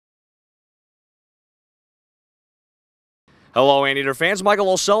Hello, Anteater fans. Michael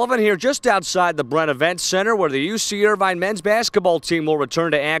O'Sullivan here just outside the Bren Event Center where the UC Irvine men's basketball team will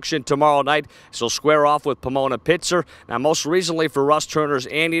return to action tomorrow night. So square off with Pomona-Pitzer. Now, most recently for Russ Turner's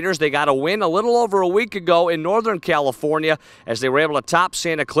Anteaters, they got a win a little over a week ago in Northern California as they were able to top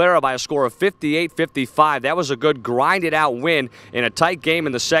Santa Clara by a score of 58-55. That was a good grinded-out win in a tight game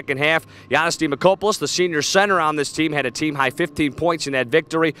in the second half. Giannis Demokopoulos, the senior center on this team, had a team-high 15 points in that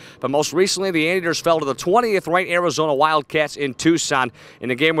victory. But most recently, the Anteaters fell to the 20th-ranked Arizona Wildcats in Tucson in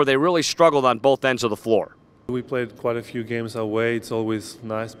a game where they really struggled on both ends of the floor. We played quite a few games away. It's always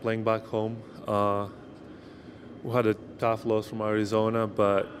nice playing back home. We had a tough loss from Arizona,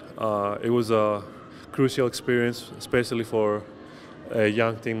 but it was a crucial experience, especially for a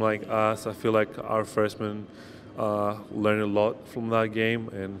young team like us. I feel like our freshmen learned a lot from that game,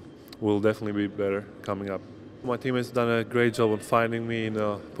 and we'll definitely be better coming up. My team has done a great job of finding me and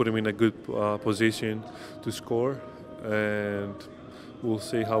putting me in a good position to score, and we'll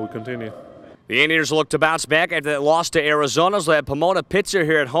see how we continue. The Anteaters look to bounce back after that loss to Arizona. They'll have Pomona-Pitzer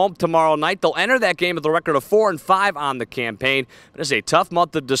here at home tomorrow night. They'll enter that game with a record of 4-5 on the campaign. But it's a tough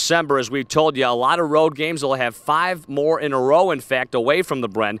month of December, as we've told you. A lot of road games. They'll have 5 more in a row, in fact, away from the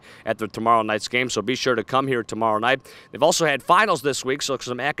Bren at their tomorrow night's game. So be sure to come here tomorrow night. They've also had finals this week, so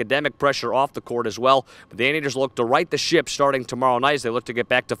some academic pressure off the court as well. But the Anteaters look to right the ship starting tomorrow night as they look to get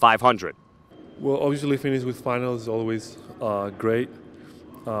back to 500. Well, obviously finish with finals is always great.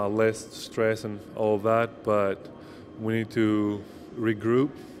 Less stress and all of that, but we need to regroup,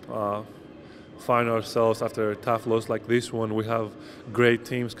 find ourselves after a tough loss like this one. We have great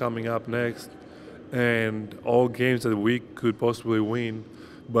teams coming up next, and all games that we could possibly win,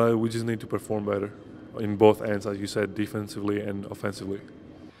 but we just need to perform better in both ends, as you said, defensively and offensively.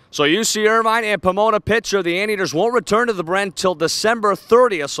 So UC Irvine and Pomona-Pitzer, the Anteaters won't return to the Bren till December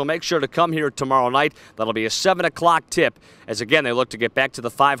 30th, so make sure to come here tomorrow night. That'll be a 7 o'clock tip, as again they look to get back to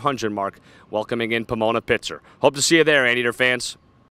the 500 mark, welcoming in Pomona-Pitzer. Hope to see you there, Anteater fans.